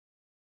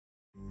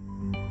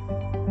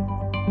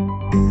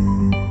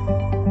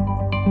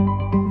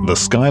The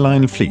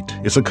Skyline Fleet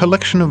is a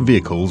collection of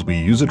vehicles we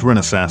use at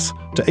Renesas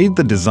to aid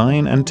the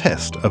design and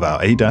test of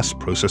our ADAS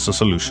processor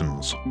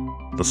solutions.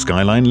 The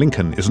Skyline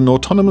Lincoln is an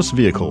autonomous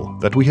vehicle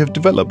that we have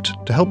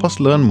developed to help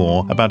us learn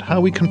more about how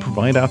we can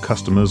provide our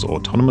customers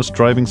autonomous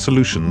driving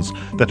solutions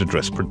that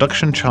address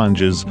production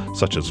challenges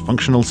such as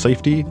functional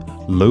safety,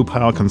 low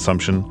power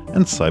consumption,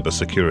 and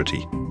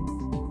cybersecurity.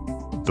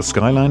 The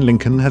Skyline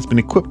Lincoln has been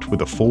equipped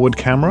with a forward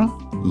camera,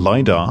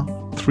 LiDAR,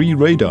 3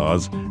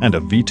 radars, and a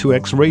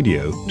V2X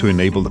radio to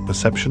enable the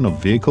perception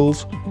of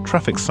vehicles,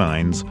 traffic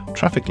signs,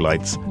 traffic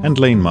lights, and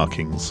lane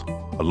markings.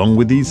 Along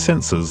with these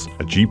sensors,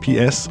 a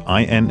GPS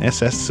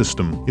INSS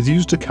system is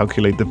used to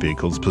calculate the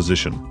vehicle's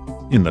position.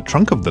 In the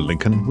trunk of the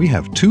Lincoln, we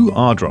have 2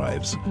 R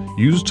drives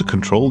used to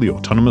control the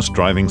autonomous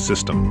driving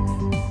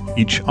system.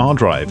 Each R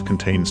drive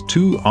contains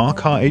 2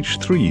 R-Car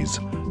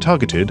H3s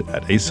targeted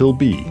at ASIL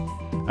B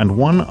and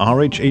 1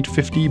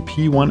 RH850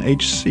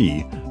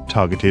 P1HC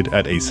targeted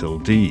at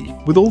ASIL D,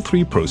 with all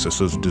 3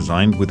 processors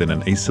designed within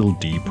an ASIL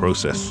D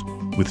process.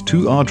 With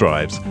 2 R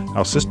drives,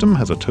 our system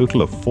has a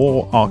total of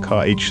 4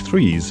 R-Car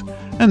H3s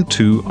and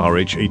 2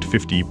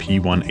 RH850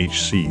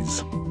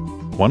 P1HCs.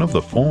 One of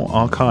the 4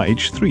 R-Car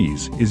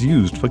H3s is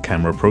used for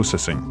camera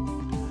processing.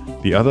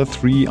 The other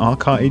 3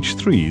 R-Car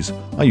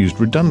H3s are used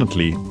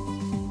redundantly.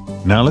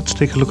 Now let's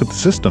take a look at the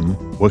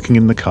system working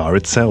in the car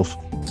itself.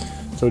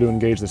 So to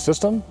engage the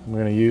system, I'm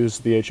going to use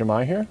the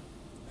HMI here,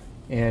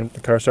 and the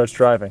car starts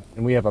driving.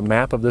 And we have a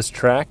map of this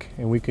track,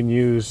 and we can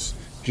use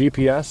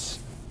GPS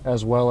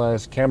as well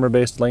as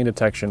camera-based lane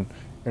detection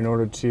in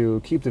order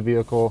to keep the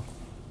vehicle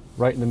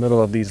right in the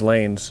middle of these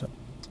lanes.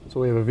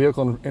 So we have a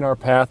vehicle in our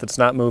path that's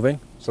not moving,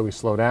 so we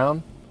slow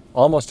down,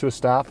 almost to a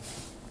stop.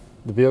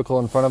 The vehicle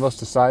in front of us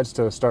decides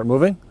to start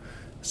moving,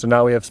 so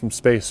now we have some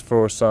space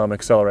for some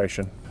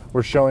acceleration.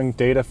 We're showing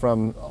data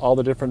from all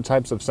the different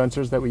types of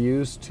sensors that we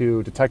use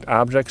to detect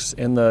objects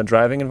in the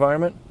driving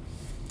environment.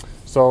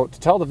 So to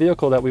tell the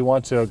vehicle that we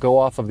want to go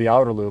off of the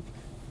outer loop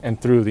and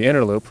through the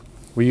inner loop,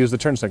 we use the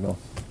turn signal.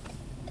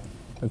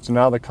 And so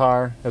now the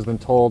car has been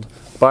told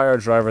by our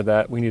driver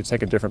that we need to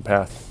take a different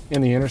path.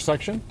 In the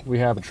intersection, we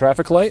have a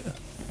traffic light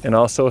and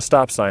also a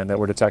stop sign that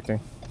we're detecting.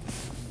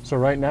 So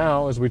right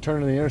now, as we turn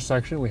into the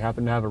intersection, we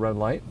happen to have a red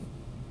light.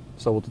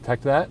 So we'll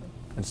detect that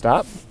and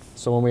stop.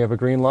 So when we have a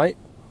green light,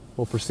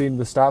 we'll proceed to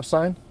the stop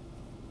sign,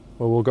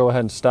 where we'll go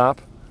ahead and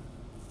stop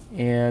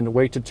and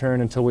wait to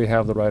turn until we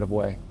have the right of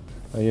way.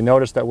 You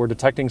notice that we're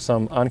detecting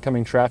some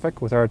oncoming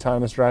traffic with our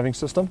autonomous driving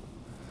system.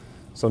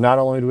 So not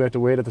only do we have to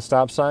wait at the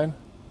stop sign,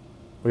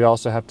 we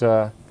also have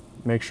to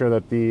make sure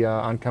that the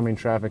oncoming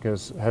traffic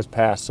has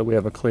passed, so we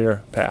have a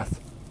clear path.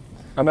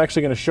 I'm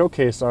actually going to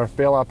showcase our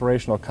fail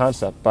operational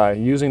concept by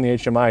using the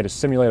HMI to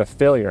simulate a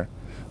failure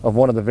of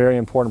one of the very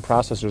important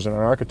processors in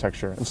our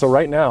architecture. And so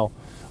right now,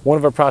 one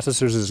of our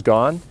processors is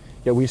gone,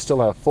 yet we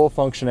still have full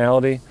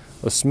functionality,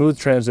 a smooth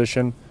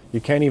transition. You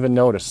can't even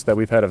notice that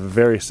we've had a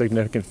very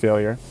significant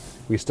failure.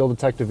 We still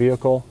detect a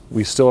vehicle,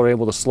 we still are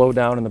able to slow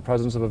down in the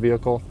presence of a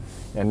vehicle,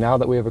 and now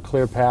that we have a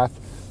clear path,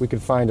 we can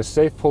find a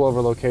safe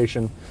pullover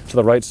location to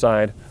the right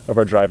side of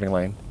our driving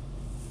lane.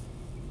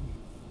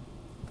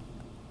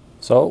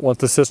 So once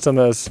the system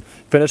has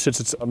finished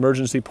its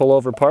emergency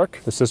pullover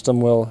park, the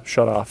system will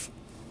shut off.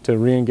 To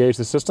re-engage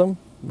the system,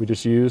 we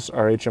just use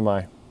our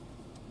HMI.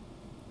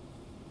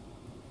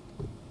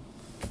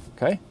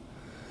 Okay,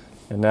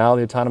 and now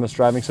the autonomous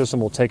driving system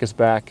will take us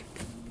back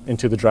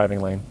into the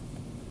driving lane.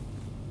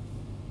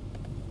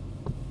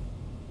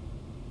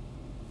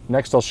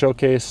 Next, I'll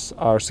showcase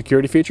our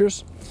security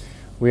features.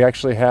 We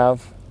actually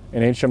have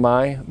an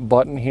HMI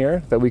button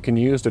here that we can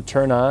use to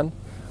turn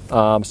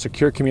on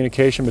secure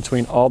communication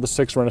between all the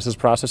 6 Renesas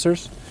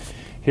processors.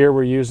 Here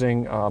we're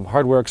using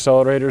hardware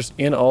accelerators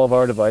in all of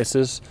our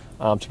devices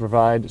to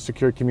provide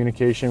secure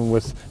communication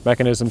with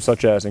mechanisms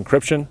such as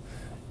encryption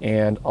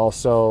and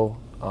also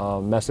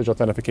message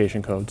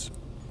authentication codes.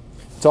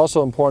 It's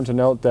also important to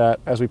note that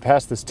as we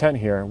pass this tent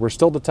here, we're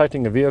still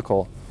detecting a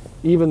vehicle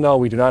even though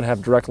we do not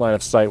have direct line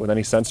of sight with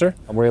any sensor,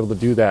 and we're able to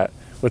do that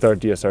with our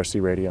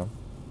DSRC radio.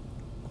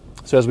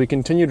 So as we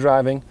continue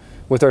driving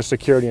with our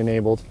security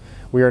enabled,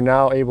 we are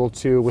now able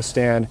to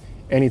withstand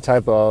any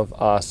type of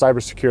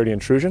cybersecurity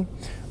intrusion.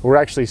 We're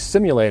actually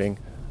simulating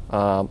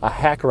a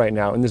hack right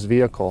now in this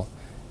vehicle,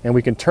 and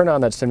we can turn on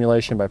that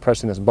simulation by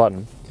pressing this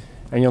button.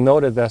 And you'll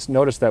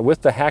notice that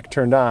with the hack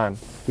turned on,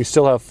 we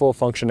still have full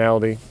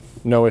functionality,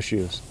 no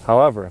issues.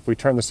 However, if we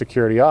turn the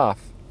security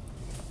off,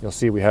 you'll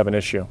see we have an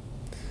issue.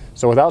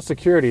 So without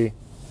security,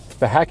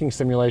 the hacking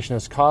simulation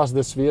has caused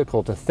this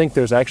vehicle to think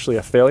there's actually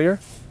a failure,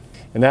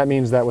 and that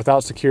means that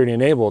without security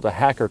enabled, a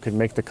hacker could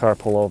make the car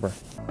pull over.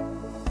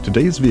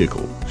 Today's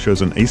vehicle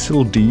shows an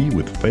ASIL D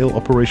with fail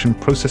operation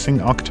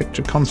processing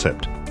architecture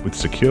concept with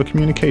secure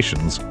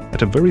communications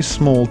at a very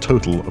small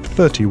total of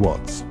 30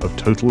 watts of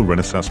total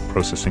Renesas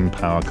processing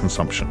power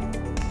consumption.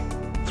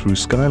 Through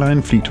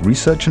Skyline Fleet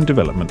research and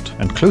development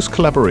and close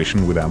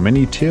collaboration with our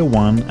many Tier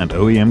 1 and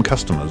OEM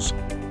customers,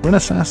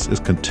 Renesas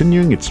is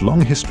continuing its long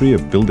history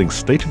of building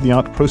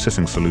state-of-the-art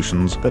processing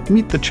solutions that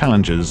meet the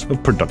challenges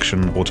of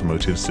production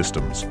automotive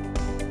systems.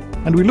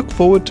 And we look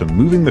forward to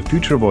moving the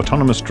future of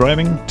autonomous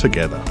driving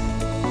together.